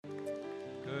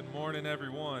Good morning,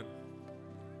 everyone.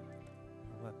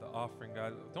 Let the offering,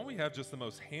 guys. Don't we have just the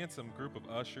most handsome group of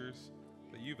ushers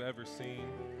that you've ever seen?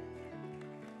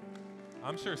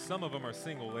 I'm sure some of them are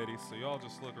single, ladies, so y'all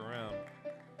just look around.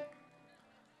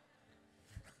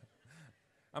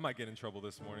 I might get in trouble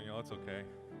this morning, y'all. It's okay.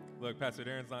 Look, Pastor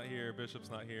Darren's not here. Bishop's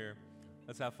not here.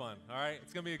 Let's have fun, all right?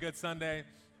 It's going to be a good Sunday.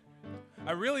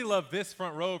 I really love this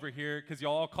front row over here because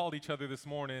y'all all called each other this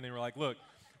morning and were like, look,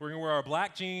 we're going to wear our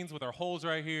black jeans with our holes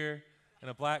right here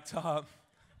and a black top,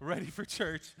 ready for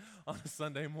church on a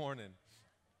Sunday morning.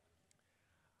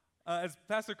 As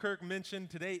Pastor Kirk mentioned,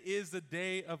 today is the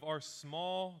day of our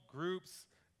small groups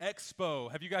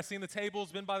expo. Have you guys seen the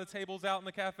tables, been by the tables out in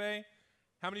the cafe?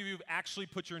 How many of you have actually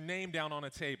put your name down on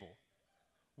a table?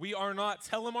 We are not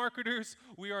telemarketers.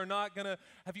 We are not going to.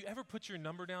 Have you ever put your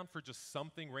number down for just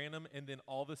something random and then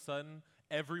all of a sudden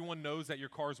everyone knows that your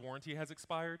car's warranty has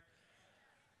expired?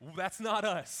 That's not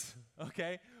us,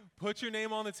 okay? Put your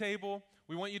name on the table.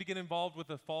 We want you to get involved with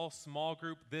the fall small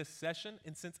group this session.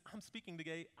 And since I'm speaking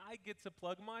today, I get to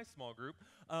plug my small group.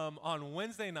 On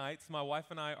Wednesday nights, my wife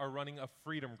and I are running a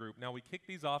freedom group. Now, we kick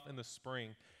these off in the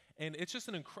spring. And it's just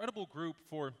an incredible group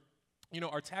for,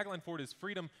 our tagline for it is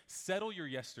freedom, settle your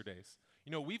yesterdays.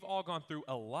 We've all gone through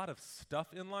a lot of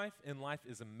stuff in life, and life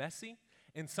is messy.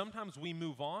 And sometimes we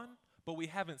move on, but we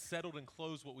haven't settled and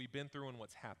closed what we've been through and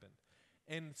what's happened.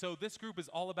 And so this group is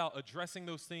all about addressing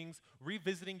those things,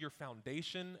 revisiting your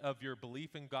foundation of your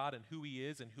belief in God and who He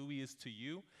is to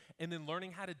you, and then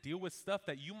learning how to deal with stuff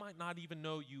that you might not even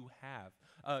know you have.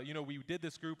 We did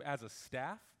this group as a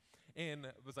staff, and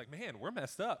it was like, man, we're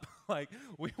messed up.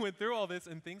 We went through all this,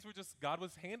 and God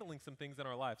was handling some things in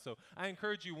our life. So I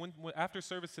encourage you, after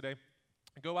service today,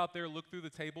 go out there, look through the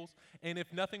tables, and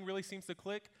if nothing really seems to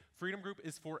click, Freedom Group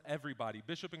is for everybody.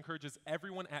 Bishop encourages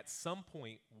everyone at some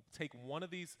point, take one of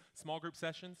these small group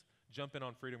sessions, jump in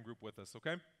on Freedom Group with us,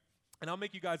 okay? And I'll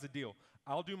make you guys a deal.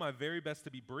 I'll do my very best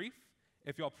to be brief.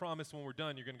 If y'all promise when we're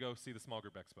done, you're going to go see the small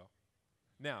group expo.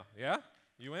 Now, yeah?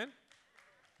 You in?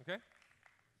 Okay?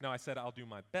 No, I said I'll do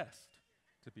my best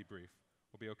to be brief.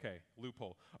 We'll be okay.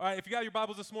 Loophole. All right, if you got your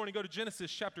Bibles this morning, go to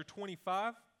Genesis chapter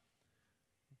 25.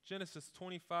 Genesis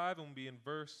 25, and we'll be in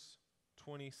verse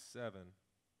 27.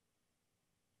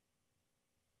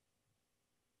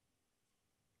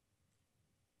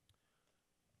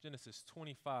 Genesis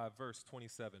 25, verse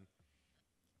 27.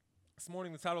 This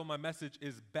morning, the title of my message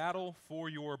is Battle for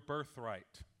Your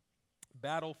Birthright.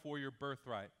 Battle for Your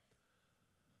Birthright.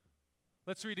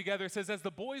 Let's read together. It says, as the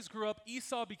boys grew up,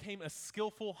 Esau became a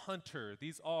skillful hunter.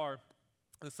 These are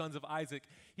the sons of Isaac.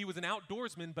 He was an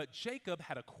outdoorsman, but Jacob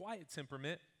had a quiet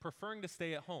temperament, preferring to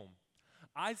stay at home.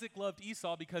 Isaac loved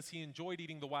Esau because he enjoyed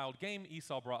eating the wild game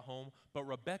Esau brought home, but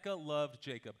Rebekah loved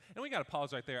Jacob. And we got to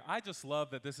pause right there. I just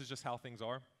love that this is just how things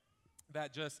are.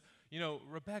 That just,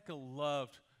 Rebekah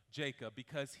loved Jacob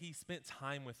because he spent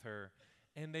time with her,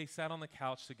 and they sat on the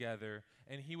couch together,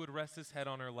 and he would rest his head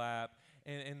on her lap,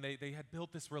 and they had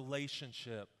built this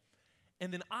relationship.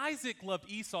 And then Isaac loved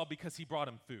Esau because he brought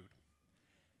him food.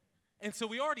 And so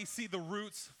we already see the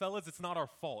roots, fellas, it's not our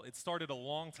fault. It started a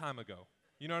long time ago.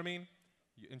 You know what I mean?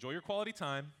 You enjoy your quality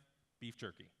time, beef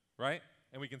jerky, right?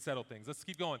 And we can settle things. Let's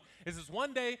keep going. It says,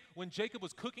 one day when Jacob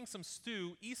was cooking some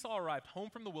stew, Esau arrived home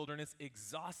from the wilderness,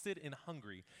 exhausted and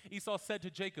hungry. Esau said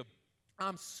to Jacob,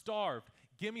 I'm starved.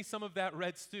 Give me some of that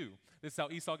red stew. This is how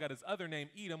Esau got his other name,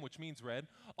 Edom, which means red.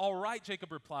 All right,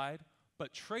 Jacob replied,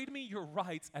 but trade me your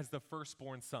rights as the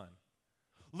firstborn son.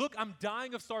 Look, I'm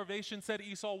dying of starvation, said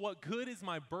Esau. What good is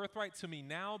my birthright to me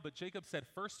now? But Jacob said,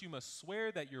 first you must swear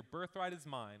that your birthright is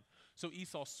mine. So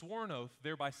Esau swore an oath,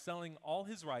 thereby selling all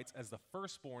his rights as the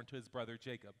firstborn to his brother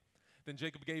Jacob. Then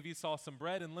Jacob gave Esau some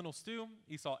bread and lentil stew.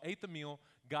 Esau ate the meal,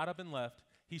 got up and left.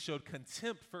 He showed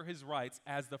contempt for his rights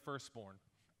as the firstborn.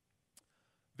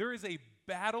 There is a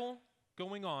battle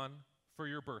going on for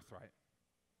your birthright.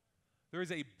 There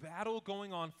is a battle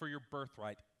going on for your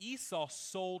birthright. Esau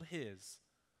sold his.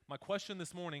 My question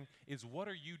this morning is, what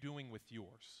are you doing with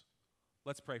yours?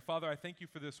 Let's pray. Father, I thank you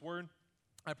for this word.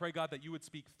 I pray, God, that you would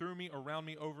speak through me, around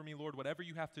me, over me, Lord, whatever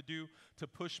you have to do to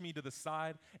push me to the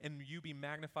side and you be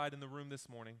magnified in the room this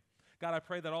morning. God, I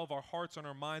pray that all of our hearts and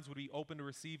our minds would be open to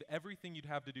receive everything you'd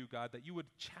have to do, God, that you would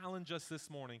challenge us this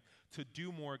morning to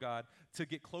do more, God, to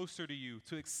get closer to you,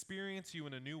 to experience you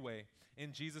in a new way.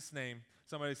 In Jesus' name,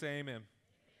 somebody say amen.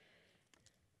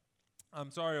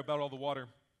 I'm sorry about all the water.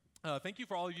 Thank you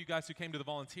for all of you guys who came to the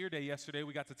volunteer day yesterday.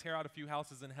 We got to tear out a few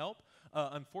houses and help.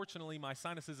 Unfortunately, my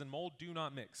sinuses and mold do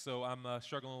not mix, so I'm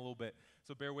struggling a little bit.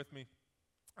 So bear with me.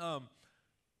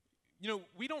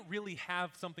 We don't really have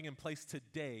something in place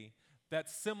today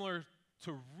that's similar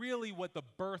to really what the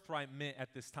birthright meant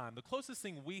at this time. The closest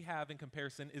thing we have in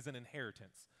comparison is an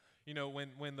inheritance. You know,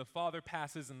 when the father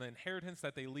passes and the inheritance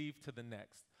that they leave to the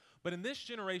next. But in this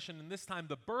generation, in this time,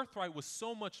 the birthright was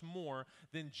so much more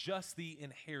than just the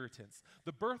inheritance.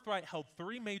 The birthright held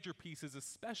three major pieces,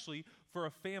 especially for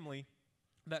a family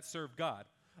that served God.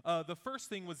 The first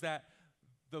thing was that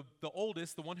the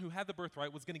oldest, the one who had the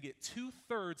birthright, was going to get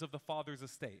 2/3 of the father's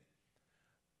estate.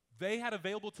 They had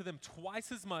available to them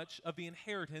twice as much of the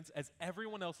inheritance as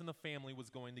everyone else in the family was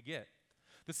going to get.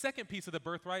 The second piece of the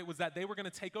birthright was that they were going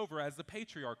to take over as the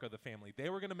patriarch of the family. They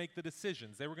were going to make the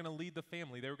decisions. They were going to lead the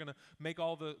family. They were going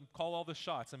to call all the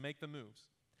shots and make the moves.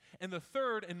 And the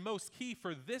third and most key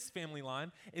for this family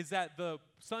line is that the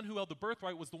son who held the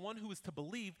birthright was the one who was to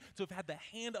believe to have had the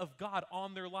hand of God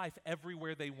on their life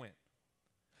everywhere they went.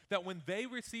 That when they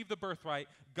received the birthright,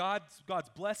 God's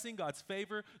blessing, God's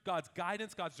favor, God's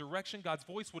guidance, God's direction, God's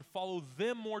voice would follow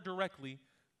them more directly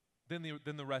than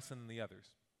the rest and the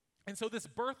others. And so this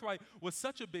birthright was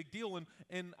such a big deal,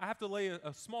 and I have to lay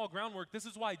a small groundwork. This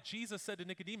is why Jesus said to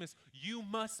Nicodemus, you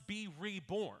must be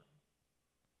reborn.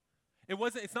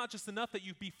 It's not just enough that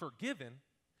you be forgiven.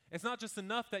 It's not just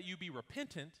enough that you be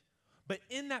repentant, but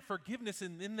in that forgiveness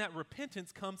and in that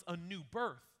repentance comes a new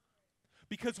birth.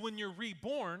 Because when you're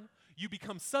reborn, you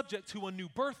become subject to a new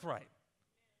birthright.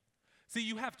 See,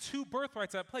 you have two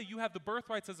birthrights at play. You have the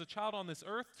birthrights as a child on this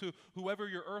earth to whoever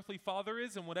your earthly father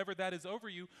is and whatever that is over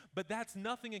you, but that's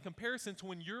nothing in comparison to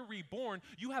when you're reborn.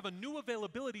 You have a new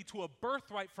availability to a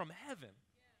birthright from heaven.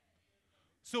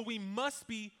 So we must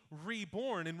be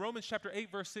reborn. In Romans chapter 8,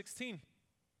 verse 16,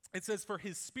 it says, for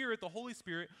his spirit, the Holy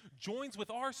Spirit, joins with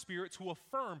our spirit to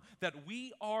affirm that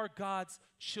we are God's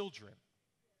children.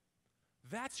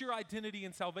 That's your identity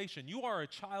in salvation. You are a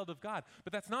child of God.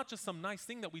 But that's not just some nice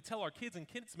thing that we tell our kids in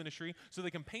kids ministry so they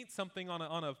can paint something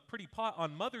on a pretty pot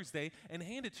on Mother's Day and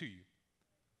hand it to you.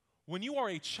 When you are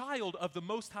a child of the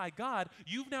Most High God,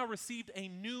 you've now received a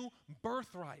new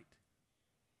birthright.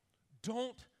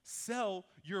 Don't sell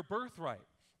your birthright.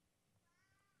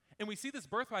 And we see this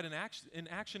birthright in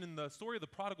action in the story of the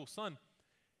prodigal son.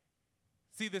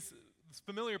 See this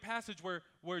familiar passage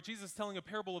where Jesus is telling a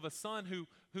parable of a son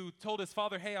who told his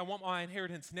father, hey, I want my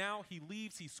inheritance now. He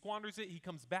leaves, he squanders it, he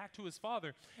comes back to his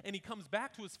father. And he comes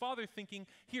back to his father thinking,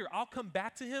 here, I'll come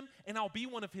back to him and I'll be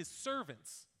one of his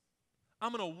servants.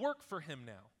 I'm going to work for him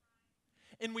now.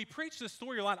 And we preach this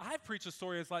story a lot. I've preached this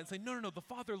story a lot and say, no, the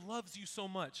Father loves you so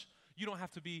much. You don't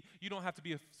have to be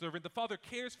a servant. The Father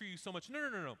cares for you so much.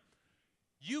 No.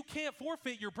 You can't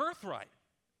forfeit your birthright.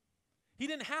 He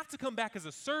didn't have to come back as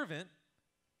a servant,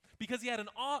 because he had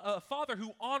a father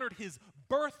who honored his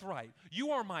birthright.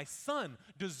 You are my son.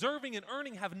 Deserving and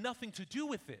earning have nothing to do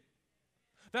with it.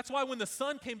 That's why when the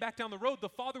son came back down the road, the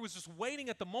father was just waiting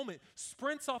at the moment,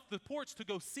 sprints off the porch to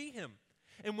go see him.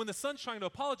 And when the son's trying to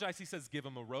apologize, he says, give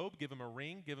him a robe, give him a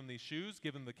ring, give him these shoes,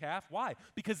 give him the calf. Why?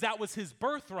 Because that was his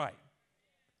birthright.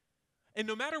 And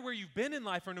no matter where you've been in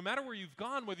life, or no matter where you've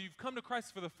gone, whether you've come to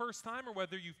Christ for the first time or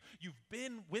whether you've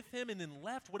been with him and then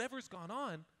left, whatever's gone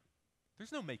on,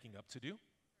 there's no making up to do.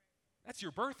 That's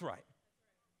your birthright.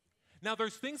 Now,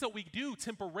 there's things that we do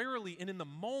temporarily and in the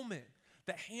moment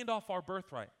that hand off our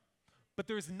birthright. But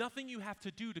there's nothing you have to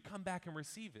do to come back and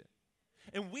receive it.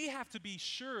 And we have to be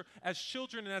sure as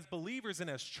children and as believers and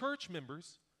as church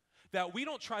members that we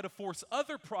don't try to force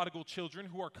other prodigal children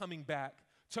who are coming back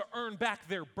to earn back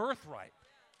their birthright.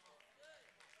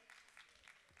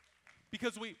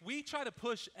 Because we try to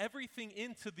push everything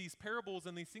into these parables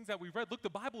and these things that we've read. Look, the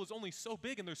Bible is only so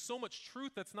big, and there's so much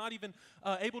truth that's not even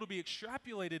able to be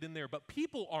extrapolated in there. But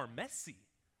people are messy.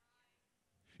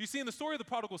 You see, in the story of the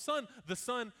prodigal son, the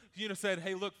son, said,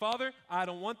 hey, look, Father, I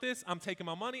don't want this. I'm taking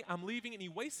my money. I'm leaving, and he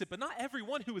wastes it. But not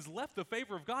everyone who has left the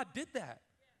favor of God did that.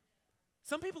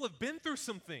 Some people have been through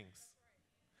some things.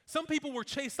 Some people were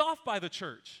chased off by the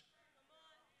church.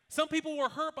 Some people were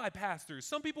hurt by pastors.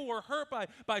 Some people were hurt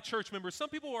by church members. Some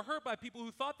people were hurt by people who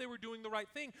thought they were doing the right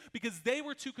thing because they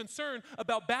were too concerned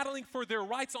about battling for their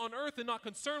rights on earth and not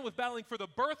concerned with battling for the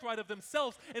birthright of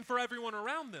themselves and for everyone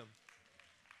around them.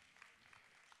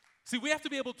 See, we have to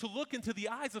be able to look into the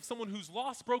eyes of someone who's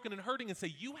lost, broken, and hurting and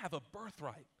say, you have a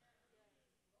birthright.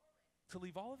 To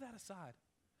leave all of that aside.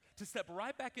 To step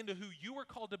right back into who you were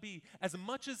called to be as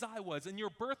much as I was, and your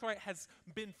birthright has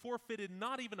been forfeited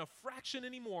not even a fraction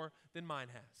any more than mine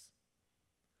has.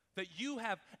 That you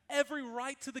have every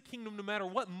right to the kingdom no matter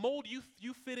what mold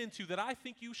you fit into that I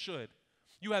think you should.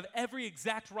 You have every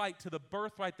exact right to the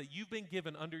birthright that you've been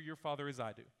given under your Father as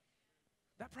I do.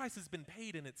 That price has been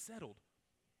paid and it's settled.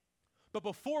 But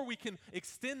before we can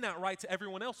extend that right to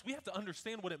everyone else, we have to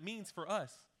understand what it means for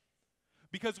us.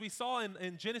 Because we saw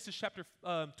in Genesis chapter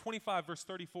 25, verse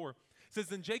 34, it says,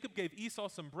 then Jacob gave Esau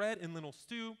some bread and lentil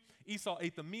stew. Esau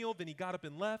ate the meal, then he got up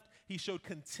and left. He showed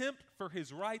contempt for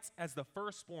his rights as the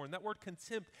firstborn. That word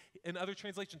contempt, in other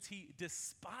translations, he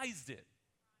despised it.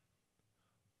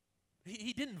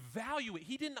 He didn't value it.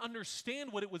 He didn't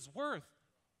understand what it was worth.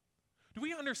 Do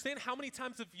we understand how many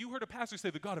times have you heard a pastor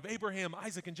say, the God of Abraham,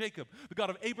 Isaac, and Jacob, the God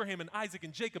of Abraham and Isaac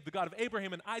and Jacob, the God of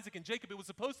Abraham and Isaac and Jacob? It was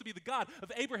supposed to be the God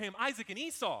of Abraham, Isaac, and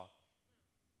Esau.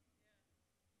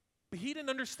 But he didn't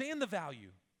understand the value.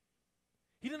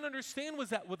 He didn't understand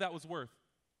what that was worth.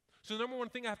 So the number one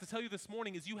thing I have to tell you this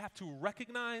morning is you have to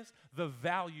recognize the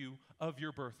value of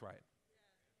your birthright.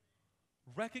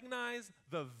 Recognize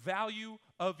the value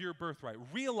of your birthright.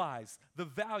 Realize the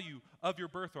value of your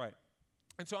birthright.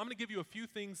 And so I'm going to give you a few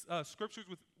things, scriptures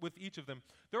with each of them.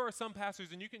 There are some pastors,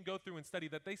 and you can go through and study,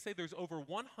 that they say there's over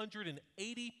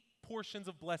 180 portions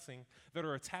of blessing that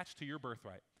are attached to your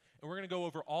birthright. And we're going to go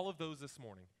over all of those this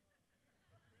morning.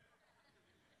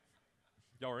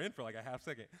 Y'all are in for like a half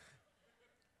second.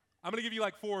 I'm going to give you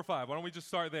like 4 or 5. Why don't we just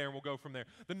start there and we'll go from there.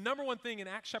 The number one thing in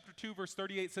Acts chapter 2, verse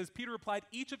 38 says, Peter replied,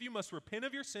 each of you must repent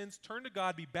of your sins, turn to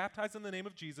God, be baptized in the name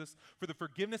of Jesus for the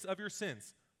forgiveness of your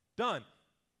sins. Done.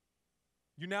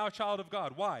 You're now a child of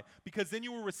God. Why? Because then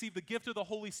you will receive the gift of the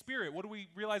Holy Spirit. What did we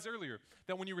realize earlier?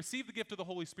 That when you receive the gift of the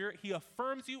Holy Spirit, he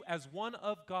affirms you as one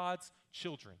of God's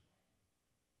children.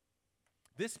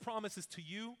 This promise is to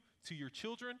you, to your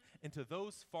children, and to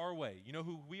those far away. You know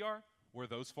who we are? We're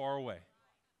those far away.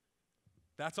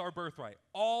 That's our birthright.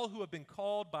 All who have been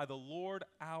called by the Lord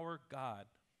our God.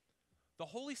 The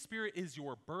Holy Spirit is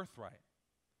your birthright.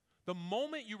 The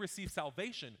moment you receive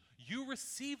salvation, you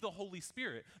receive the Holy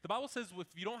Spirit. The Bible says if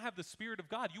you don't have the Spirit of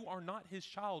God, you are not his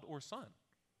child or son.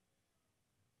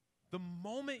 The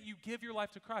moment you give your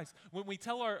life to Christ, when we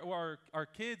tell our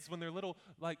kids when they're little,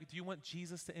 like, do you want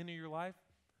Jesus to enter your life?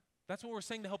 That's what we're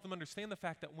saying to help them understand the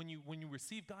fact that when you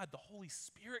receive God, the Holy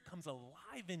Spirit comes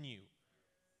alive in you.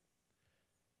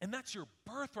 And that's your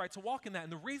birthright to walk in that.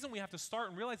 And the reason we have to start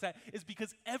and realize that is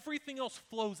because everything else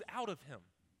flows out of him.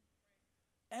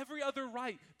 Every other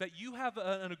right that you have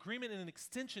an agreement and an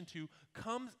extension to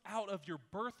comes out of your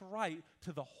birthright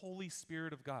to the Holy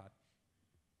Spirit of God.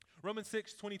 Romans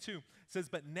 6:22 says,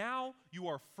 but now you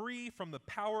are free from the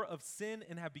power of sin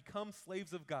and have become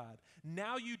slaves of God.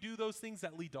 Now you do those things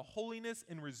that lead to holiness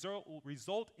and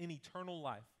result in eternal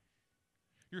life.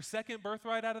 Your second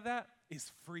birthright out of that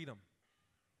is freedom.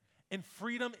 And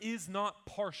freedom is not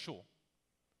partial.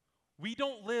 We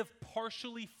don't live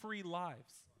partially free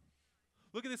lives.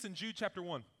 Look at this in Jude chapter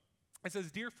 1. It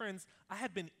says, dear friends, I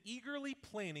had been eagerly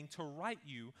planning to write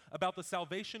you about the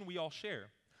salvation we all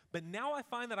share. But now I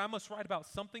find that I must write about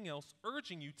something else,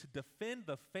 urging you to defend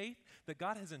the faith that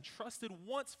God has entrusted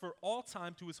once for all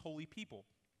time to his holy people.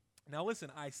 Now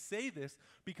listen, I say this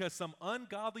because some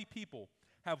ungodly people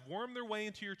have wormed their way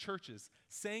into your churches,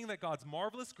 saying that God's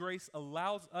marvelous grace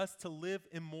allows us to live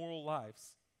immoral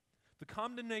lives. The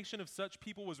condemnation of such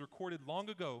people was recorded long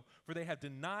ago, for they have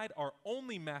denied our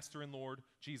only Master and Lord,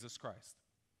 Jesus Christ.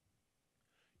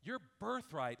 Your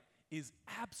birthright is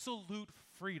absolute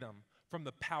freedom from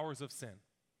the powers of sin.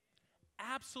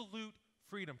 Absolute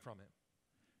freedom from it.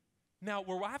 Now,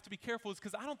 where I have to be careful is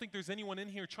because I don't think there's anyone in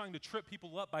here trying to trip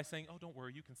people up by saying, oh, don't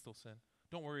worry, you can still sin.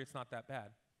 Don't worry, it's not that bad.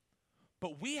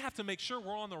 But we have to make sure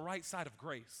we're on the right side of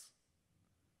grace.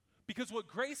 Because what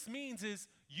grace means is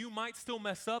you might still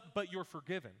mess up, but you're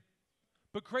forgiven.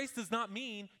 But grace does not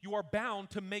mean you are bound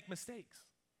to make mistakes.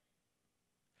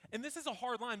 And this is a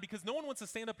hard line because no one wants to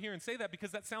stand up here and say that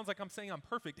because that sounds like I'm saying I'm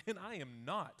perfect, and I am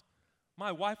not.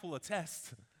 My wife will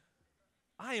attest.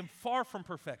 I am far from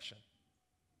perfection.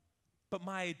 But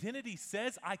my identity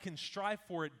says I can strive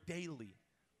for it daily.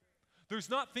 There's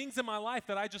not things in my life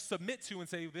that I just submit to and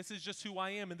say, this is just who I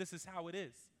am and this is how it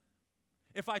is.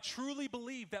 If I truly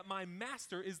believe that my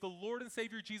master is the Lord and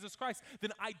Savior Jesus Christ,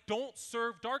 then I don't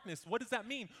serve darkness. What does that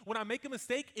mean? When I make a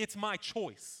mistake, it's my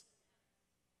choice.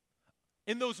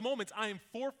 In those moments, I am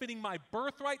forfeiting my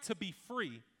birthright to be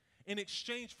free in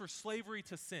exchange for slavery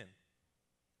to sin.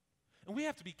 And we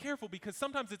have to be careful because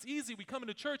sometimes it's easy. We come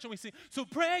into church and we say, so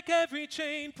break every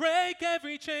chain, break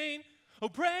every chain. Oh,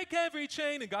 break every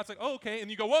chain. And God's like, oh, okay. And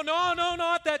you go, well, no,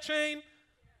 not that chain.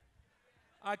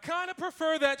 I kind of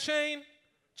prefer that chain.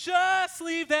 Just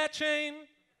leave that chain.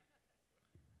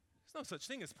 There's no such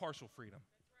thing as partial freedom.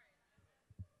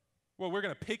 Well, we're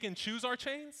going to pick and choose our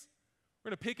chains? We're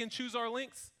going to pick and choose our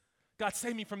links? God,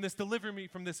 save me from this, deliver me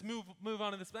from this, move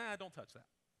on to this. Don't touch that.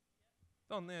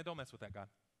 Don't mess with that, God.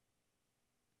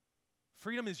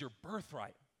 Freedom is your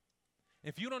birthright.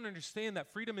 If you don't understand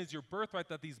that freedom is your birthright,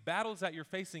 that these battles that you're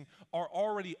facing are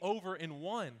already over and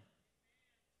won,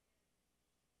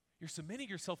 you're submitting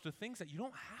yourself to things that you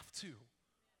don't have to.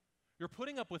 You're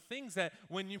putting up with things that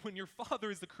when your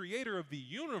Father is the creator of the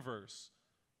universe,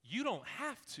 you don't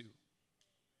have to.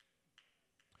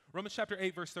 Romans chapter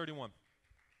 8, verse 31.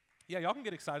 Yeah, y'all can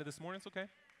get excited this morning. It's okay.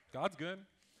 God's good.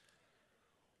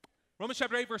 Romans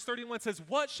chapter 8, verse 31 says,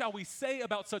 "What shall we say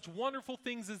about such wonderful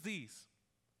things as these?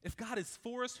 If God is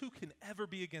for us, who can ever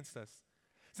be against us?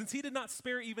 Since he did not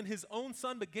spare even his own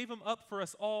son, but gave him up for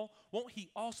us all, won't he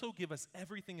also give us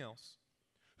everything else?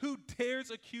 Who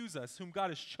dares accuse us, whom God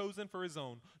has chosen for his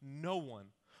own? No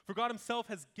one. For God himself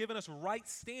has given us right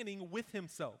standing with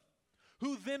himself.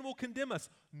 Who then will condemn us?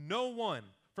 No one.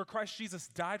 For Christ Jesus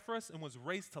died for us and was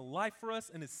raised to life for us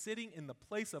and is sitting in the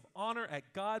place of honor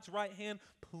at God's right hand,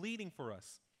 pleading for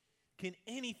us. Can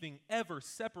anything ever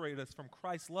separate us from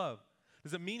Christ's love?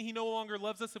 Does it mean he no longer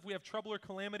loves us if we have trouble or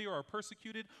calamity or are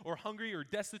persecuted or hungry or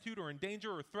destitute or in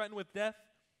danger or threatened with death?"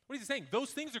 What is he saying?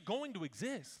 Those things are going to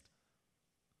exist.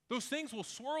 Those things will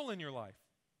swirl in your life.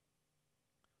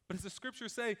 But as the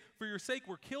scriptures say, for your sake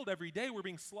we're killed every day. We're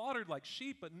being slaughtered like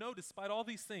sheep. But no, despite all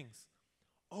these things,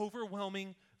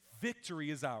 overwhelming victory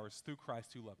is ours through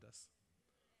Christ who loved us.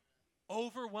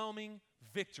 Overwhelming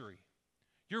victory.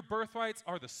 Your birthrights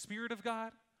are the Spirit of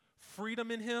God, freedom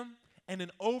in him, and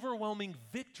an overwhelming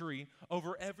victory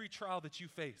over every trial that you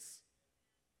face.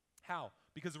 How?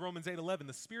 Because of Romans 8:11,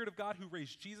 the Spirit of God who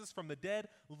raised Jesus from the dead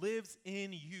lives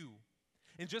in you.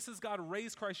 And just as God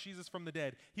raised Christ Jesus from the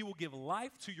dead, he will give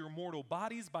life to your mortal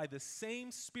bodies by the same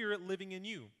Spirit living in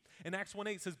you. And Acts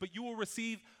 1:8 says, "But you will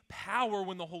receive power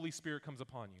when the Holy Spirit comes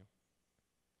upon you."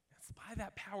 It's by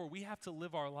that power we have to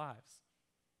live our lives.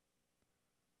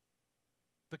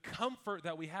 The comfort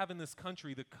that we have in this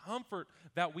country, the comfort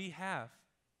that we have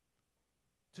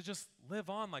to just live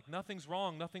on like nothing's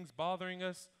wrong, nothing's bothering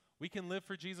us. We can live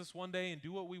for Jesus one day and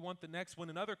do what we want the next. When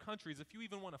in other countries, if you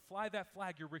even want to fly that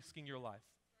flag, you're risking your life.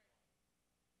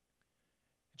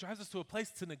 It drives us to a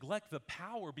place to neglect the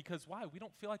power because why? We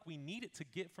don't feel like we need it to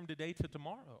get from today to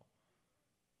tomorrow.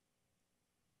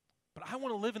 But I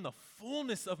want to live in the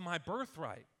fullness of my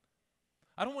birthright.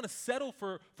 I don't want to settle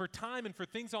for time and for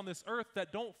things on this earth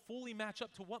that don't fully match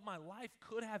up to what my life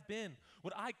could have been,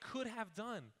 what I could have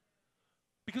done.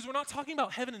 Because we're not talking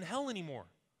about heaven and hell anymore.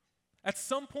 At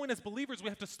some point as believers, we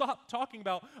have to stop talking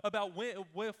about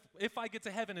if I get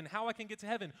to heaven and how I can get to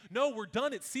heaven. No, we're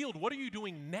done. It's sealed. What are you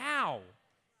doing now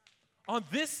on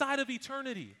this side of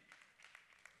eternity?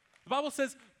 The Bible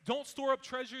says, don't store up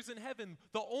treasures in heaven.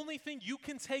 The only thing you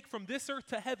can take from this earth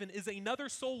to heaven is another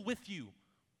soul with you.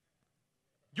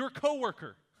 Your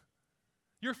coworker,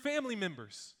 your family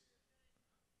members.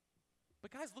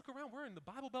 But guys, look around. We're in the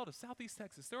Bible Belt of Southeast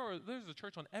Texas. There's a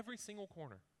church on every single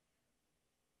corner.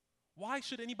 Why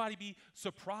should anybody be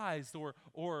surprised or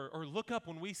look up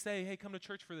when we say, hey, come to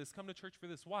church for this, come to church for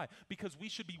this? Why? Because we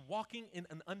should be walking in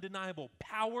an undeniable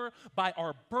power by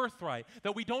our birthright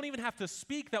that we don't even have to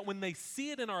speak, that when they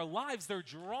see it in our lives, they're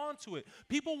drawn to it.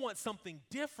 People want something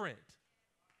different.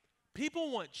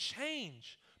 People want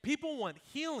change. People want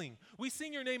healing. We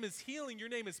sing your name is healing, your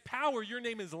name is power, your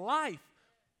name is life.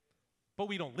 But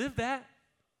we don't live that.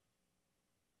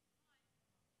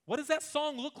 What does that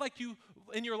song look like you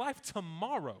in your life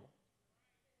tomorrow?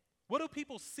 What do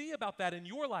people see about that in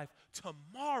your life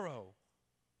tomorrow?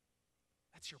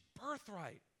 That's your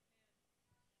birthright.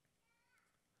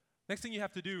 Next thing you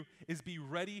have to do is be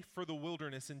ready for the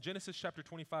wilderness. In Genesis chapter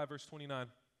 25, verse 29, it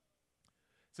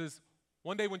says,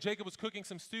 one day when Jacob was cooking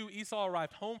some stew, Esau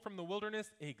arrived home from the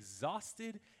wilderness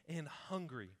exhausted and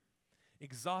hungry.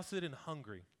 Exhausted and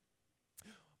hungry.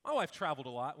 My wife traveled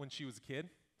a lot when she was a kid.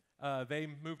 They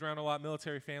moved around a lot,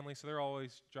 military family, so they're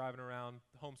always driving around,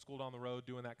 homeschooled on the road,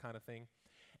 doing that kind of thing.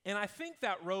 And I think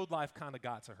that road life kind of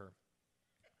got to her.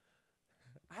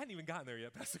 I hadn't even gotten there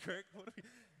yet, Pastor Kirk.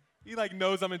 He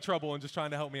knows I'm in trouble and just trying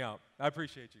to help me out. I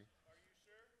appreciate you. Are you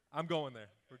sure? I'm going there.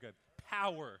 We're good.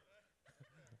 Power.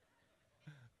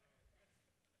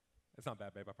 It's not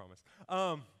bad, babe, I promise.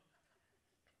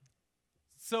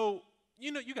 So,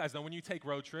 you guys know when you take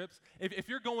road trips, if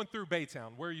you're going through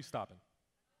Baytown, where are you stopping?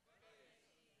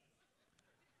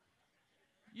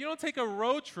 You don't take a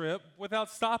road trip without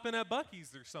stopping at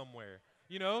Buc-ee's or somewhere.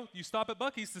 You stop at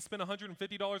Buc-ee's to spend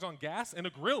 $150 on gas and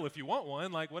a grill if you want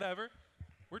one, whatever.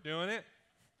 We're doing it.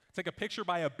 Take a picture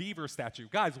by a beaver statue.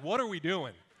 Guys, what are we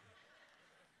doing?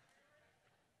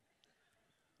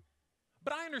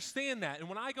 But I understand that. And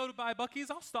when I go to buy Buc-ee's,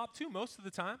 I'll stop too most of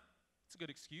the time. It's a good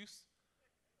excuse.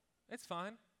 It's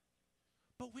fine.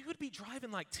 But we would be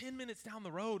driving 10 minutes down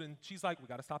the road, and she's like, we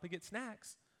got to stop and get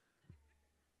snacks.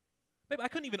 Babe, I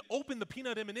couldn't even open the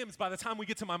peanut M&Ms by the time we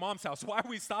get to my mom's house. Why are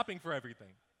we stopping for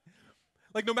everything?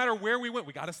 Like, no matter where we went,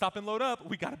 we got to stop and load up.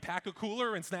 We got to pack a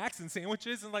cooler and snacks and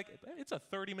sandwiches. And, like, it's a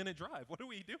 30-minute drive. What are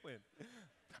we doing?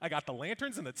 I got the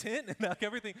lanterns and the tent and, like,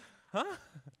 everything. Huh?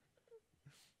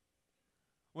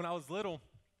 When I was little,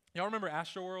 y'all remember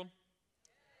Astroworld?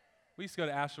 We used to go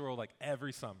to Astroworld, like,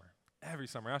 every summer. Every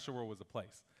summer. Astroworld was a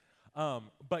place.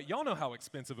 But y'all know how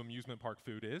expensive amusement park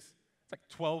food is. It's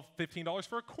like $12, $15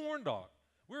 for a corn dog.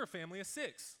 We're a family of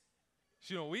 6.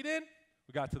 So you know what we did?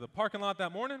 We got to the parking lot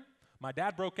that morning. My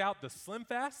dad broke out the Slim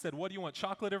Fast, said, what do you want,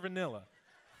 chocolate or vanilla?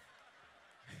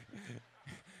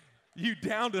 You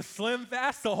downed a Slim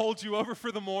Fast to hold you over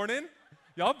for the morning.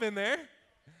 Y'all been there.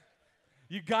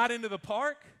 You got into the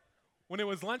park. When it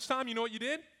was lunchtime, you know what you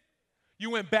did?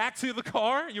 You went back to the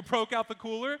car. You broke out the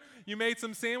cooler. You made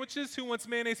some sandwiches. Who wants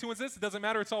mayonnaise? Who wants this? It doesn't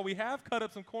matter. It's all we have. Cut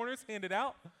up some corners. Hand it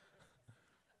out.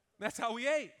 That's how we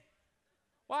ate.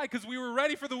 Why? Because we were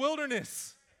ready for the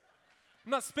wilderness. I'm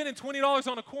not spending $20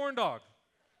 on a corn dog.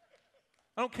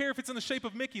 I don't care if it's in the shape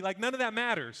of Mickey. Like, none of that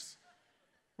matters.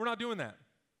 We're not doing that.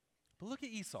 But look at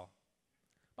Esau.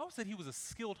 The Bible said he was a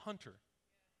skilled hunter.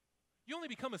 You only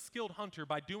become a skilled hunter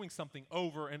by doing something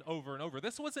over and over and over.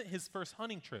 This wasn't his first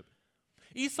hunting trip.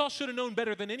 Esau should have known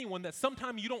better than anyone that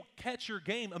sometimes you don't catch your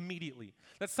game immediately,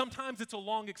 that sometimes it's a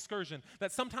long excursion,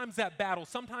 that sometimes that battle,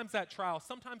 sometimes that trial,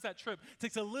 sometimes that trip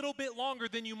takes a little bit longer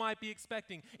than you might be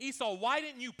expecting. Esau, why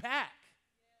didn't you pack?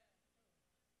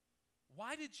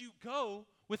 Why did you go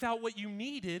without what you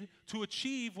needed to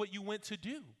achieve what you went to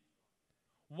do?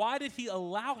 Why did he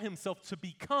allow himself to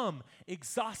become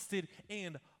exhausted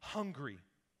and hungry?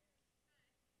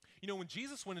 You know, when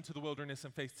Jesus went into the wilderness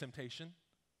and faced temptation,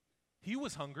 he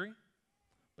was hungry,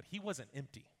 but he wasn't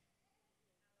empty.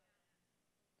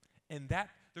 And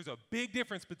there's a big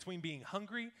difference between being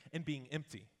hungry and being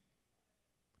empty.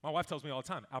 My wife tells me all the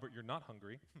time, Albert, you're not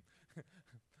hungry.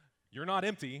 You're not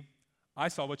empty. I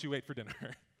saw what you ate for dinner.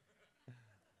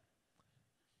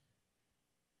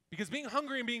 Because being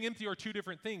hungry and being empty are two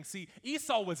different things. See,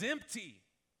 Esau was empty.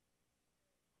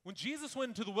 When Jesus went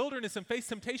into the wilderness and faced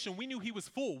temptation, we knew he was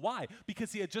full. Why?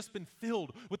 Because he had just been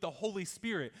filled with the Holy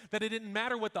Spirit. That it didn't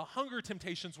matter what the hunger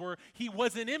temptations were, he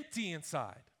wasn't empty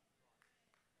inside.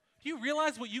 Do you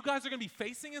realize what you guys are going to be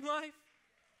facing in life?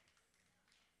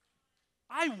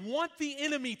 I want the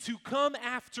enemy to come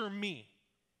after me.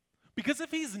 Because if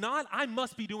he's not, I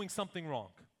must be doing something wrong.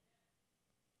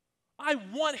 I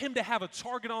want him to have a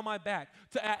target on my back,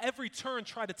 to at every turn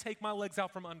try to take my legs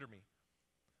out from under me.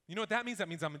 You know what that means? That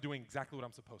means I'm doing exactly what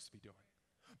I'm supposed to be doing.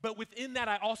 But within that,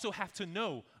 I also have to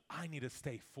know I need to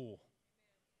stay full.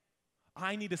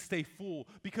 I need to stay full,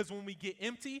 because when we get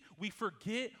empty, we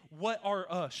forget what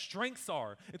our strengths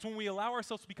are. It's when we allow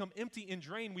ourselves to become empty and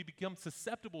drained, we become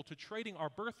susceptible to trading our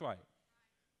birthright.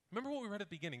 Remember what we read at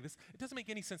the beginning? It doesn't make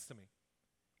any sense to me.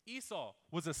 Esau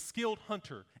was a skilled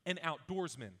hunter and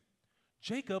outdoorsman.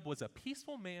 Jacob was a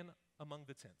peaceful man among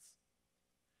the tents.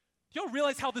 Do y'all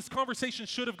realize how this conversation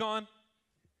should have gone?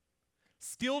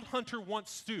 Skilled hunter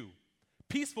wants stew.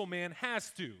 Peaceful man has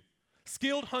stew.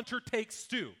 Skilled hunter takes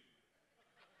stew.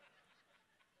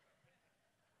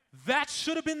 That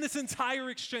should have been this entire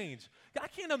exchange. I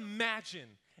can't imagine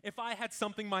if I had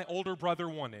something my older brother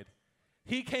wanted.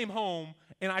 He came home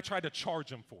and I tried to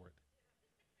charge him for it.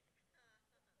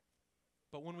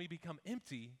 But when we become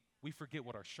empty, we forget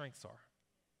what our strengths are.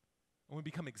 When we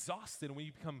become exhausted and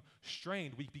we become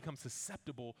strained, we become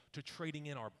susceptible to trading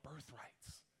in our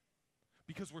birthrights.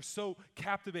 Because we're so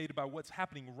captivated by what's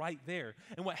happening right there.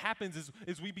 And what happens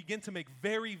is we begin to make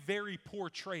very, very poor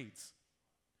trades.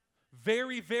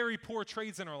 Very, very poor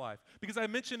trades in our life. Because I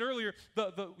mentioned earlier,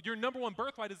 your number one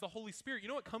birthright is the Holy Spirit. You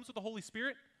know what comes with the Holy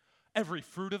Spirit? Every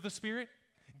fruit of the Spirit,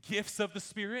 gifts of the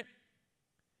Spirit.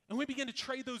 And we begin to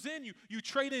trade those in. You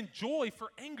trade in joy for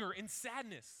anger and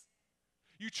sadness.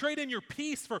 You trade in your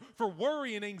peace for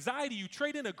worry and anxiety. You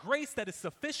trade in a grace that is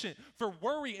sufficient for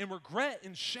worry and regret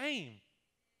and shame.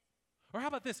 Or how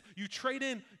about this? You trade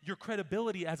in your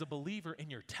credibility as a believer and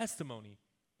your testimony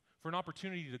for an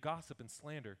opportunity to gossip and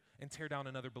slander and tear down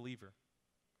another believer.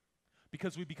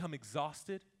 Because we become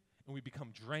exhausted and we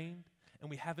become drained and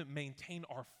we haven't maintained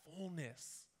our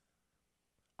fullness.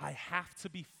 I have to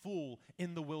be full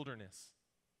in the wilderness.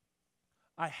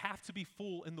 I have to be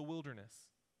full in the wilderness.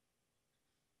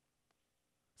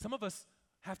 Some of us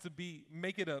have to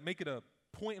make it a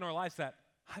point in our lives that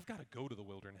I've got to go to the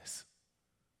wilderness.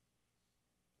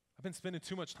 I've been spending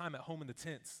too much time at home in the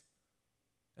tents.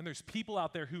 And there's people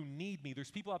out there who need me. There's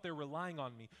people out there relying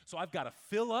on me. So I've got to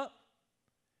fill up,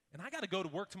 and I got to go to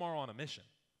work tomorrow on a mission.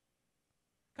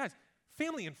 Guys,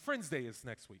 Family and Friends Day is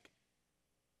next week.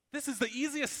 This is the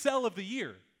easiest sell of the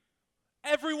year.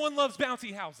 Everyone loves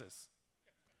bouncy houses.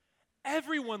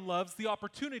 Everyone loves the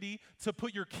opportunity to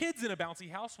put your kids in a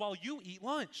bouncy house while you eat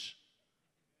lunch.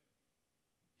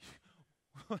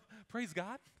 Praise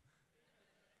God.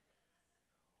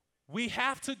 We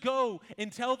have to go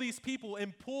and tell these people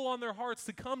and pull on their hearts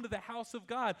to come to the house of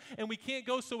God. And we can't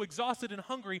go so exhausted and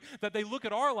hungry that they look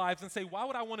at our lives and say, why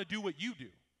would I want to do what you do?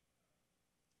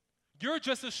 You're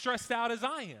just as stressed out as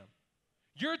I am.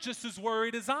 You're just as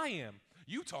worried as I am.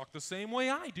 You talk the same way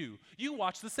I do. You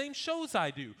watch the same shows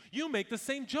I do. You make the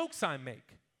same jokes I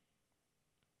make.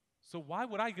 So why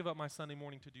would I give up my Sunday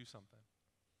morning to do something?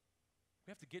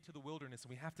 We have to get to the wilderness, and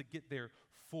we have to get there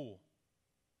full.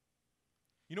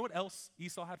 You know what else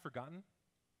Esau had forgotten?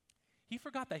 He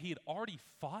forgot that he had already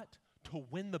fought to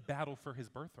win the battle for his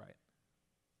birthright.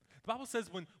 The Bible says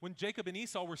when Jacob and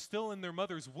Esau were still in their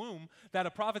mother's womb, that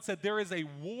a prophet said there is a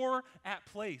war at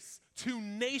place, two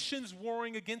nations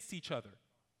warring against each other.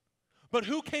 But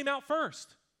who came out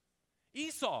first?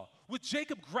 Esau, with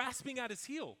Jacob grasping at his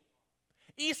heel.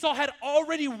 Esau had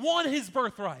already won his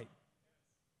birthright.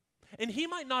 And he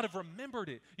might not have remembered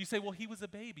it. You say, well, he was a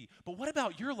baby. But what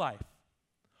about your life?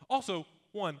 Also,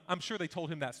 one, I'm sure they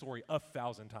told him that story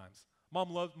 1,000 times.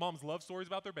 Moms love stories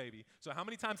about their baby. So how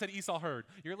many times had Esau heard,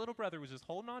 your little brother was just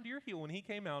holding on to your heel when he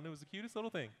came out, and it was the cutest little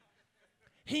thing?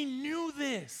 He knew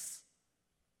this.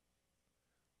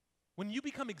 When you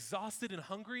become exhausted and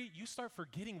hungry, you start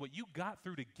forgetting what you got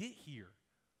through to get here.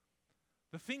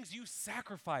 The things you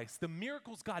sacrificed, the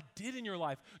miracles God did in your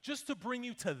life just to bring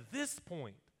you to this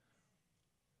point.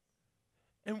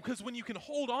 And because when you can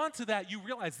hold on to that, you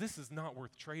realize this is not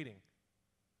worth trading.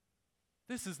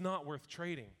 This is not worth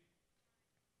trading.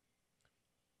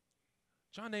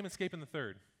 John Naaman Scapin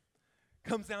III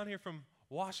comes down here from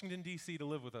Washington, D.C. to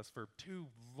live with us for 2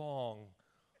 long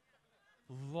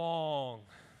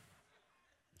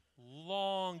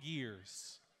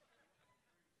years.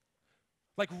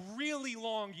 Like really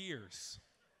long years.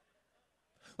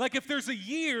 Like if there's a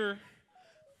year,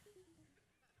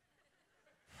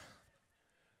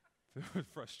 there were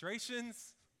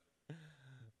frustrations,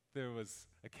 there was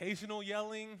occasional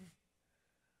yelling,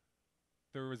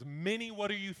 there was many what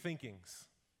are you thinkings.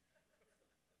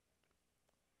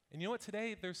 And you know what,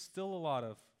 today there's still a lot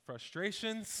of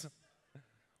frustrations,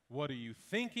 what are you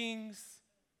thinkings.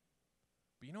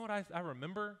 But you know what I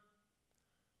remember?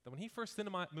 That when he first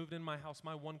moved into my house,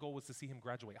 my one goal was to see him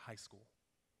graduate high school.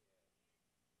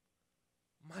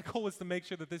 My goal was to make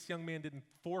sure that this young man didn't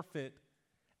forfeit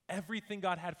everything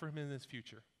God had for him in his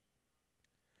future.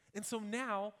 And so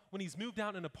now, when he's moved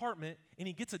out in an apartment and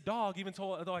he gets a dog,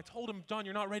 though I told him, John,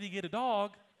 you're not ready to get a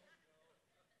dog.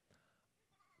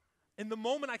 And the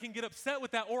moment I can get upset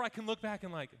with that, or I can look back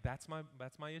and like, that's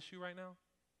my issue right now.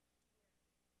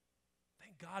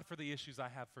 Thank God for the issues I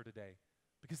have for today,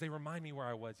 because they remind me where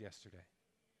I was yesterday.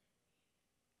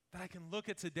 That I can look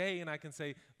at today and I can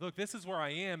say, look, this is where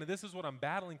I am and this is what I'm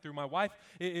battling through. My wife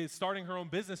is starting her own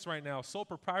business right now, sole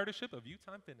proprietorship of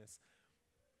U-Time Fitness.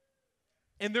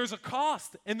 And there's a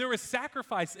cost and there is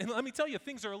sacrifice. And let me tell you,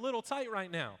 things are a little tight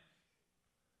right now.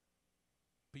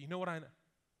 But you know what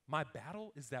my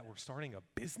battle is that we're starting a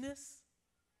business.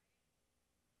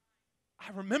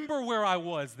 I remember where I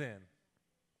was then.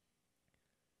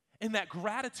 And that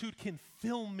gratitude can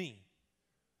fill me.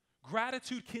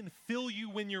 Gratitude can fill you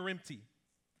when you're empty.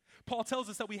 Paul tells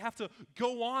us that we have to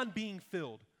go on being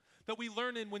filled. That we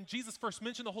learn when Jesus first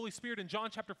mentioned the Holy Spirit in John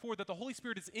chapter 4, that the Holy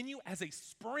Spirit is in you as a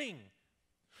spring.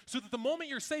 So that the moment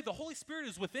you're saved, the Holy Spirit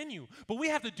is within you. But we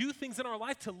have to do things in our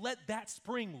life to let that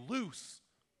spring loose.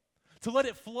 To let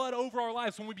it flood over our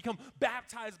lives when we become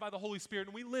baptized by the Holy Spirit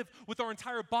and we live with our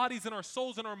entire bodies and our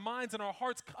souls and our minds and our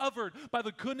hearts covered by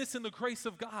the goodness and the grace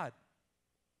of God.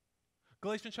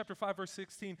 Galatians chapter 5, verse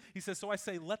 16, he says, so I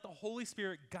say, let the Holy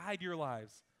Spirit guide your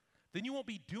lives. Then you won't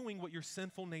be doing what your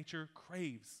sinful nature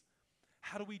craves.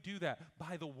 How do we do that?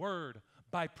 By the word,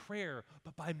 by prayer,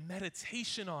 but by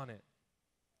meditation on it.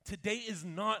 Today is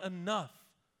not enough.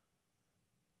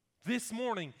 This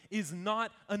morning is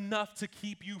not enough to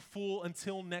keep you full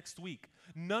until next week.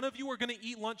 None of you are going to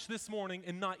eat lunch this morning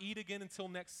and not eat again until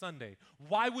next Sunday.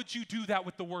 Why would you do that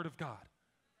with the Word of God?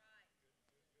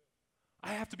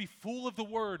 I have to be full of the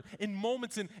Word in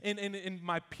moments in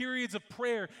my periods of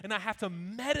prayer, and I have to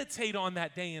meditate on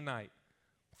that day and night.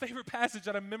 Favorite passage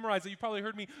that I memorized that you've probably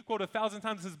heard me quote 1,000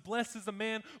 times says, blessed is the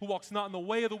man who walks not in the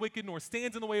way of the wicked, nor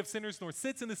stands in the way of sinners, nor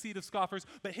sits in the seat of scoffers,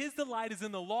 but his delight is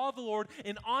in the law of the Lord,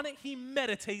 and on it he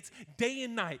meditates day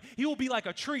and night. He will be like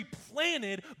a tree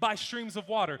planted by streams of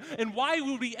water. And why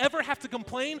would we ever have to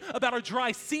complain about a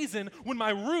dry season when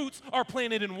my roots are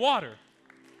planted in water?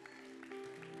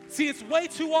 See, it's way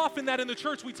too often that in the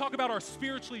church we talk about our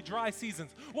spiritually dry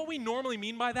seasons. What we normally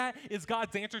mean by that is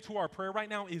God's answer to our prayer right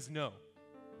now is no.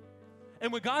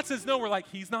 And when God says no, we're like,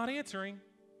 he's not answering.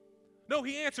 No,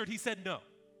 he answered. He said no.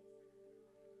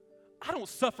 I don't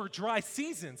suffer dry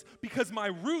seasons because my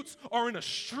roots are in a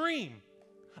stream.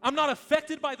 I'm not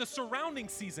affected by the surrounding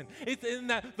season. It's in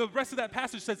that the rest of that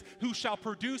passage says, who shall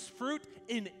produce fruit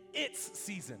in its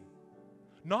season.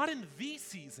 Not in the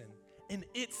season, in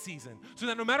its season. So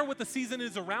that no matter what the season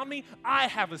is around me, I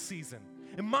have a season.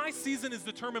 And my season is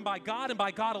determined by God and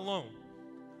by God alone.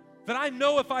 That I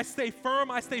know if I stay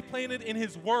firm, I stay planted in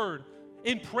his word,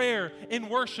 in prayer, in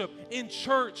worship, in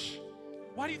church.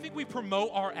 Why do you think we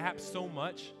promote our app so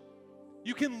much?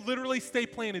 You can literally stay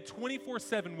planted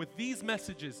 24/7 with these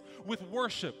messages, with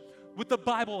worship, with the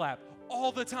Bible app,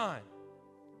 all the time.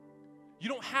 You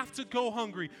don't have to go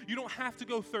hungry. You don't have to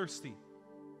go thirsty.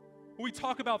 We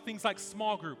talk about things like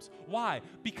small groups. Why?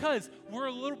 Because we're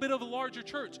a little bit of a larger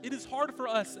church. It is hard for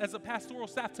us as a pastoral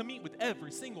staff to meet with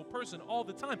every single person all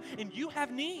the time. And you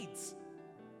have needs.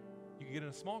 You can get in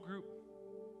a small group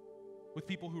with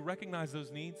people who recognize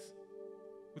those needs,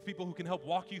 with people who can help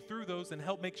walk you through those and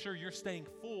help make sure you're staying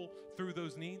full through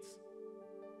those needs.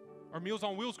 Our Meals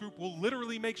on Wheels group will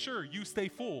literally make sure you stay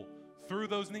full through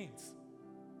those needs.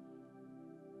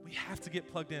 We have to get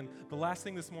plugged in. The last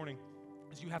thing this morning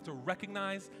is you have to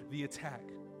recognize the attack.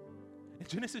 In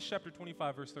Genesis chapter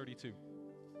 25, verse 32.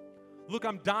 Look,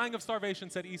 I'm dying of starvation,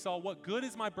 said Esau. What good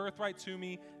is my birthright to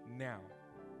me now?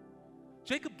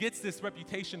 Jacob gets this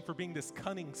reputation for being this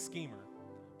cunning schemer,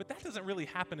 but that doesn't really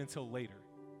happen until later.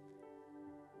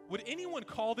 Would anyone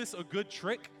call this a good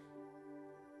trick?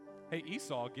 Hey,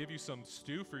 Esau, I'll give you some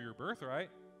stew for your birthright.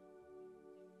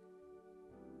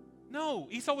 No,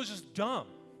 Esau was just dumb.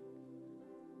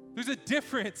 There's a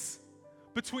difference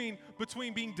between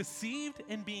being deceived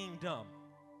and being dumb.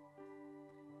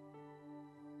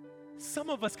 Some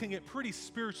of us can get pretty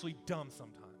spiritually dumb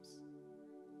sometimes.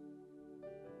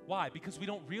 Why? Because we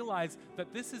don't realize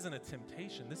that this isn't a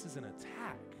temptation, this is an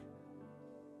attack.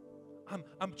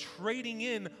 I'm trading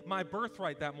in my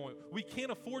birthright that moment. We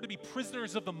can't afford to be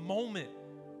prisoners of the moment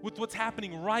with what's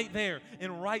happening right there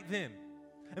and right then.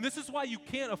 And this is why you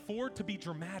can't afford to be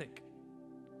dramatic.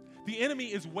 The enemy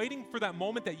is waiting for that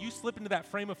moment that you slip into that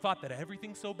frame of thought that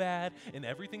everything's so bad and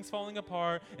everything's falling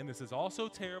apart and this is all so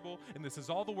terrible and this is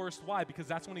all the worst. Why? Because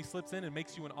that's when he slips in and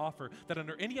makes you an offer that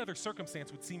under any other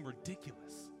circumstance would seem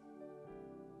ridiculous.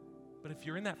 But if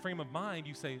you're in that frame of mind,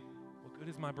 you say, what good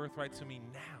is my birthright to me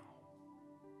now?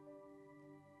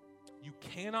 You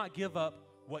cannot give up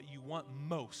what you want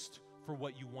most for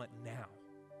what you want now.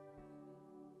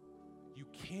 You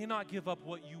cannot give up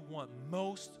what you want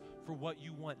most for what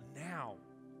you want now.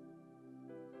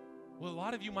 What a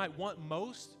lot of you might want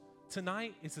most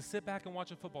tonight is to sit back and watch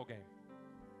a football game.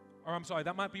 Or I'm sorry,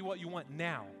 that might be what you want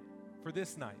now for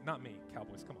this night. Not me,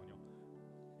 Cowboys, come on,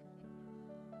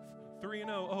 y'all.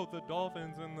 3-0, oh, the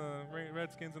Dolphins and the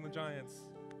Redskins and the Giants.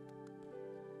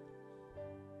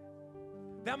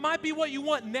 That might be what you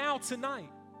want now tonight.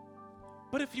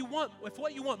 But if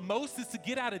what you want most is to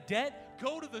get out of debt,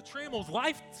 go to the Trammell's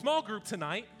Life small group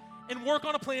tonight and work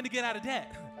on a plan to get out of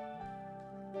debt.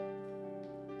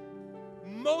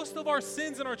 Most of our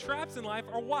sins and our traps in life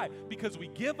are why? Because we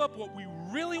give up what we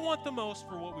really want the most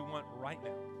for what we want right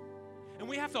now. And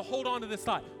we have to hold on to this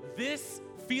thought. This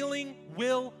feeling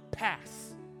will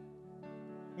pass.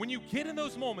 When you get in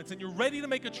those moments and you're ready to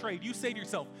make a trade, you say to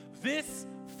yourself, this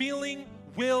feeling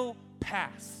will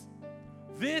pass.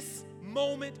 This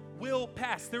moment will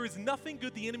pass. There is nothing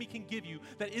good the enemy can give you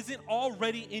that isn't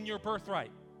already in your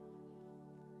birthright.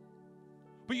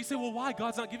 But you say, well, why?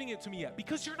 God's not giving it to me yet.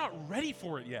 Because you're not ready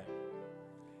for it yet.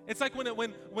 It's like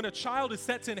when a child is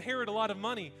set to inherit a lot of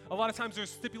money, a lot of times there's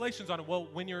stipulations on it. Well,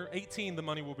 when you're 18, the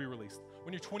money will be released.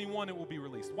 When you're 21, it will be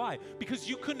released. Why? Because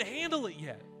you couldn't handle it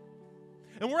yet.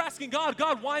 And we're asking God,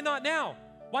 why not now?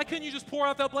 Why couldn't you just pour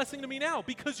out that blessing to me now?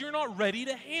 Because you're not ready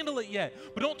to handle it yet.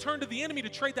 But don't turn to the enemy to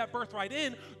trade that birthright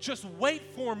in. Just wait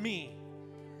for me.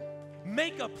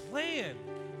 Make a plan.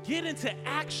 Get into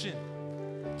action.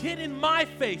 Get in my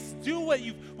face. Do what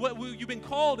you've been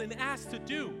called and asked to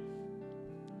do.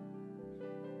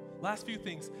 Last few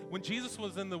things. When Jesus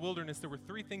was in the wilderness, there were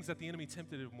 3 things that the enemy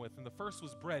tempted him with. And the first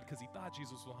was bread because he thought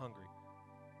Jesus was hungry.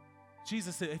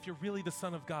 Jesus said, if you're really the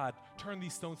Son of God, turn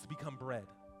these stones to become bread.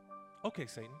 Okay,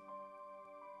 Satan,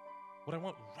 what I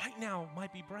want right now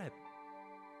might be bread.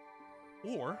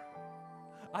 Or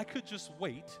I could just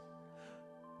wait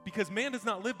because man does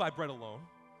not live by bread alone,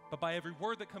 but by every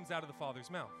word that comes out of the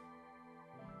Father's mouth.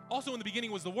 Also in the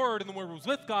beginning was the Word, and the Word was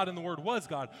with God, and the Word was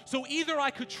God. So either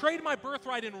I could trade my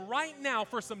birthright in right now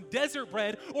for some desert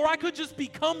bread, or I could just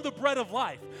become the bread of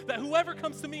life, that whoever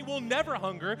comes to me will never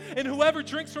hunger, and whoever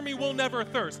drinks from me will never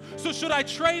thirst. So should I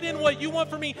trade in what you want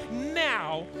for me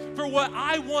now for what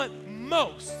I want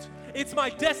most? It's my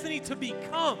destiny to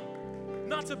become,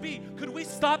 not to be. Could we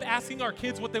stop asking our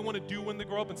kids what they want to do when they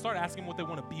grow up and start asking what they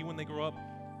want to be when they grow up?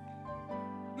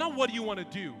 Not what do you want to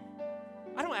do?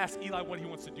 I don't ask Eli what he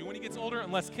wants to do when he gets older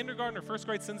unless kindergarten or first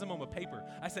grade sends him home a paper.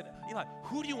 I said, Eli,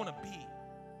 who do you want to be?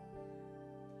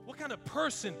 What kind of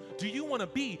person do you want to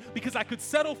be? Because I could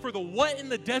settle for the what in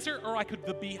the desert, or I could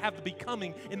have the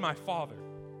becoming in my Father.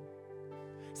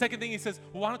 Second thing he says,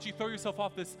 well, why don't you throw yourself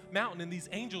off this mountain and these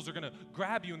angels are going to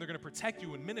grab you and they're going to protect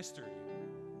you and minister to you.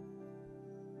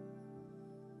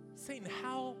 Satan,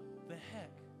 how the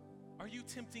heck are you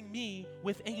tempting me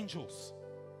with angels?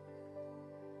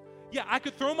 Yeah, I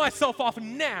could throw myself off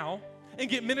now and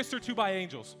get ministered to by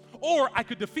angels. Or I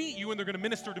could defeat you and they're going to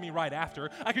minister to me right after.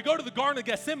 I could go to the Garden of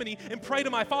Gethsemane and pray to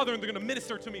my Father and they're going to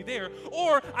minister to me there.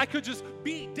 Or I could just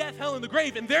beat death, hell, and the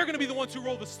grave and they're going to be the ones who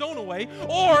roll the stone away.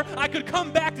 Or I could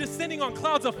come back descending on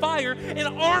clouds of fire and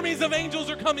armies of angels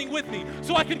are coming with me.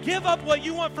 So I could give up what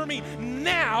you want for me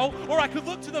now, or I could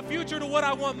look to the future to what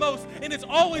I want most, and it's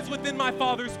always within my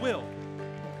Father's will.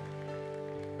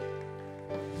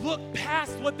 Look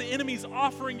past what the enemy's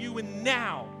offering you in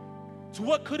now to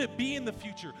what could it be in the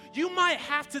future. You might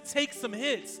have to take some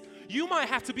hits. You might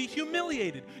have to be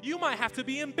humiliated. You might have to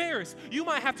be embarrassed. You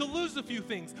might have to lose a few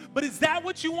things. But is that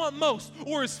what you want most?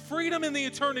 Or is freedom in the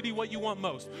eternity what you want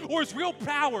most? Or is real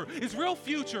power, is real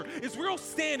future, is real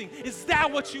standing, is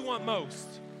that what you want most?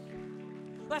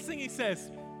 Last thing he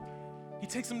says, he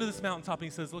takes him to this mountaintop and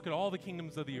he says, look at all the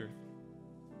kingdoms of the earth.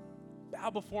 Bow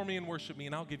before me and worship me,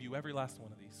 and I'll give you every last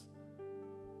one of these.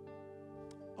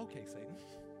 Okay, Satan.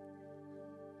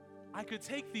 I could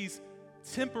take these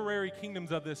temporary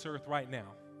kingdoms of this earth right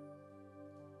now,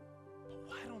 but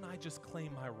why don't I just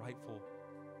claim my rightful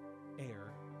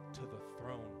heir to the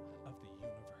throne of the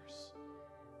universe?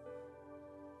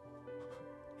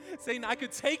 Satan, I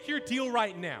could take your deal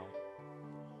right now,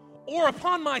 or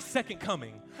upon my second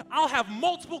coming, I'll have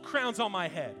multiple crowns on my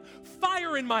head,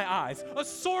 fire in my eyes, a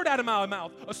sword out of my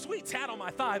mouth, a sweet tat on my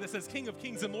thigh that says King of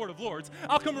Kings and Lord of Lords.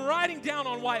 I'll come riding down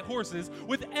on white horses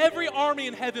with every army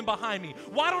in heaven behind me.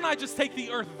 Why don't I just take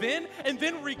the earth then and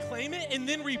then reclaim it and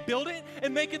then rebuild it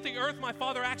and make it the earth my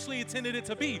Father actually intended it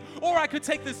to be? Or I could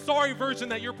take this sorry version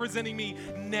that you're presenting me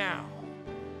now.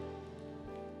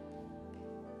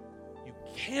 You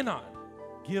cannot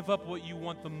give up what you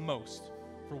want the most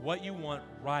for what you want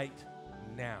right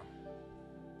now.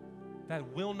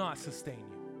 That will not sustain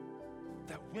you.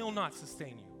 That will not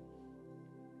sustain you.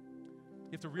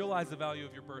 You have to realize the value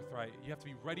of your birthright. You have to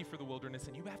be ready for the wilderness,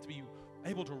 and you have to be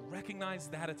able to recognize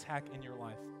that attack in your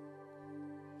life.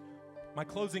 My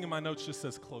closing in my notes just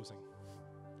says closing.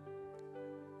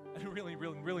 I didn't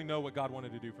really know what God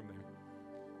wanted to do from there.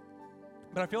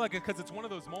 But I feel like because it's one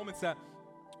of those moments that,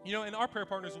 you know, and our prayer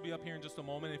partners will be up here in just a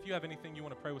moment. If you have anything you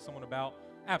want to pray with someone about,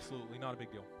 absolutely, not a big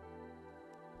deal.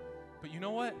 But you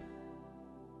know what?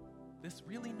 This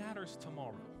really matters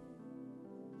tomorrow.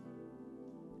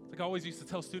 Like I always used to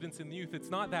tell students in youth, it's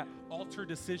not that alter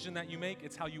decision that you make,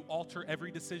 it's how you alter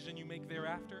every decision you make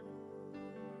thereafter.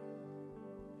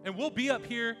 And we'll be up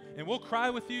here, and we'll cry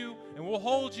with you, and we'll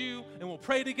hold you, and we'll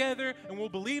pray together, and we'll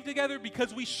believe together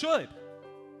because we should.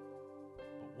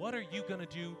 But what are you going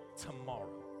to do tomorrow?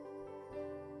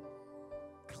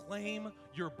 Claim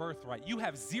your birthright. You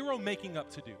have zero making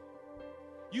up to do.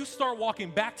 You start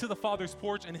walking back to the Father's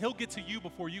porch, and He'll get to you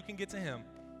before you can get to Him.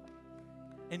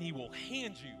 And He will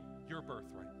hand you your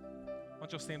birthright. Why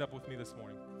don't you stand up with me this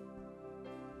morning?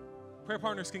 Prayer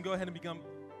partners can go ahead and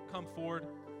come forward.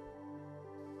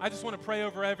 I just want to pray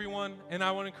over everyone, and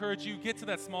I want to encourage you, get to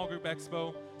that small group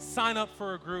expo, sign up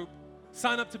for a group,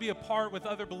 sign up to be a part with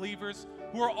other believers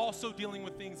who are also dealing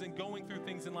with things and going through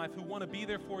things in life, who want to be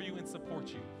there for you and support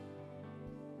you.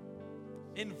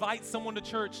 Invite someone to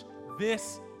church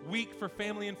this week for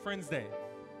Family and Friends Day.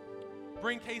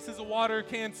 Bring cases of water,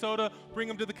 canned soda, bring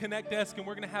them to the Connect desk, and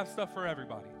we're going to have stuff for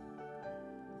everybody.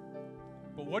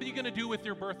 But what are you going to do with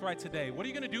your birthright today? What are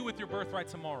you going to do with your birthright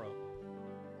tomorrow?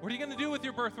 What are you going to do with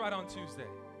your birthright on Tuesday?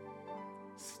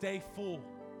 Stay full.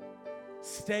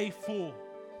 Stay full.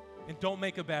 And don't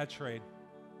make a bad trade.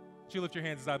 Would you lift your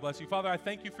hands as I bless you? Father, I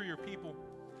thank you for your people.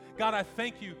 God, I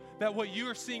thank you that what you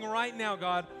are seeing right now,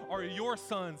 God, are your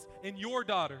sons and your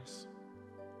daughters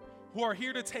who are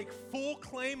here to take full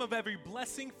claim of every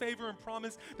blessing, favor, and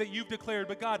promise that you've declared.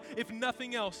 But God, if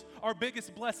nothing else, our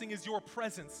biggest blessing is your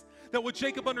presence. That what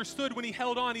Jacob understood when he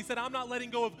held on, he said, I'm not letting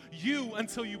go of you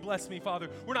until you bless me, Father.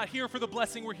 We're not here for the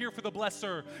blessing, we're here for the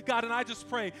blesser. God, and I just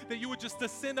pray that you would just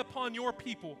descend upon your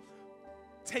people.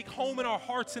 Take home in our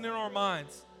hearts and in our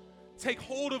minds. Take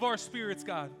hold of our spirits,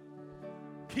 God.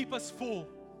 Keep us full.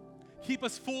 Keep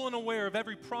us full and aware of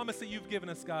every promise that you've given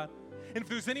us, God. And if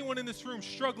there's anyone in this room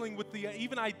struggling with the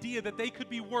even idea that they could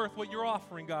be worth what you're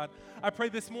offering, God, I pray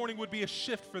this morning would be a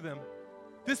shift for them.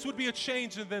 This would be a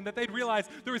change in them, that they'd realize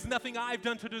there is nothing I've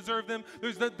done to deserve them.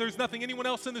 There's nothing anyone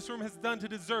else in this room has done to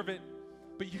deserve it.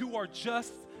 But you are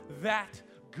just that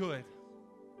good.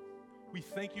 We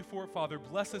thank you for it, Father.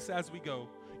 Bless us as we go.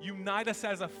 Unite us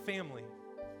as a family.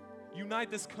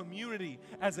 Unite this community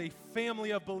as a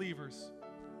family of believers,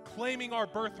 claiming our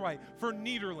birthright for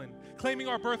Nederland, claiming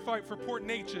our birthright for Port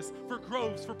Neches, for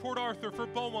Groves, for Port Arthur, for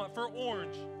Beaumont, for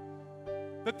Orange.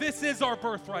 That this is our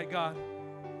birthright, God.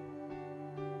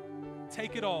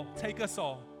 Take it all. Take us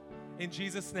all. In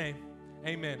Jesus' name,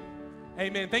 amen.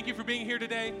 Amen. Thank you for being here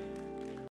today.